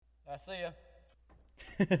I see ya.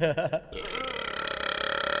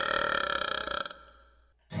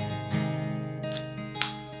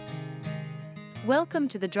 Welcome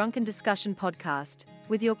to the Drunken Discussion podcast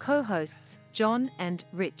with your co-hosts, John and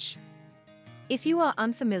Rich. If you are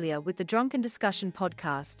unfamiliar with the Drunken Discussion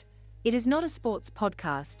podcast, it is not a sports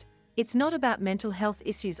podcast, it's not about mental health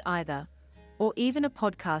issues either, or even a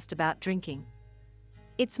podcast about drinking.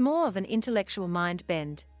 It's more of an intellectual mind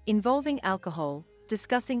bend, involving alcohol,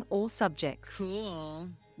 discussing all subjects. Cool.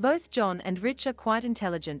 Both John and Rich are quite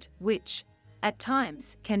intelligent, which, at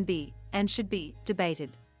times, can be, and should be,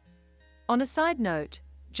 debated. On a side note,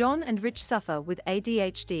 John and Rich suffer with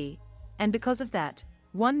ADHD, and because of that,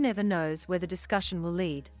 one never knows where the discussion will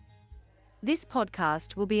lead. This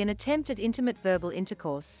podcast will be an attempt at intimate verbal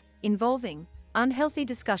intercourse, involving unhealthy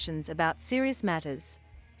discussions about serious matters,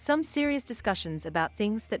 some serious discussions about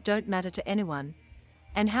things that don't matter to anyone,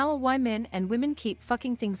 and how or why men and women keep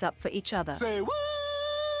fucking things up for each other. Say what?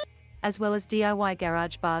 As well as DIY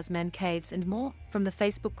garage bars, man caves and more, from the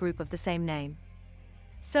Facebook group of the same name.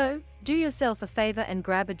 So, do yourself a favor and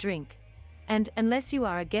grab a drink. And, unless you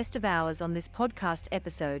are a guest of ours on this podcast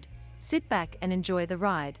episode, sit back and enjoy the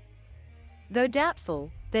ride. Though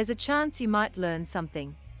doubtful, there's a chance you might learn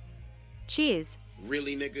something. Cheers.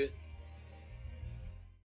 Really, nigga?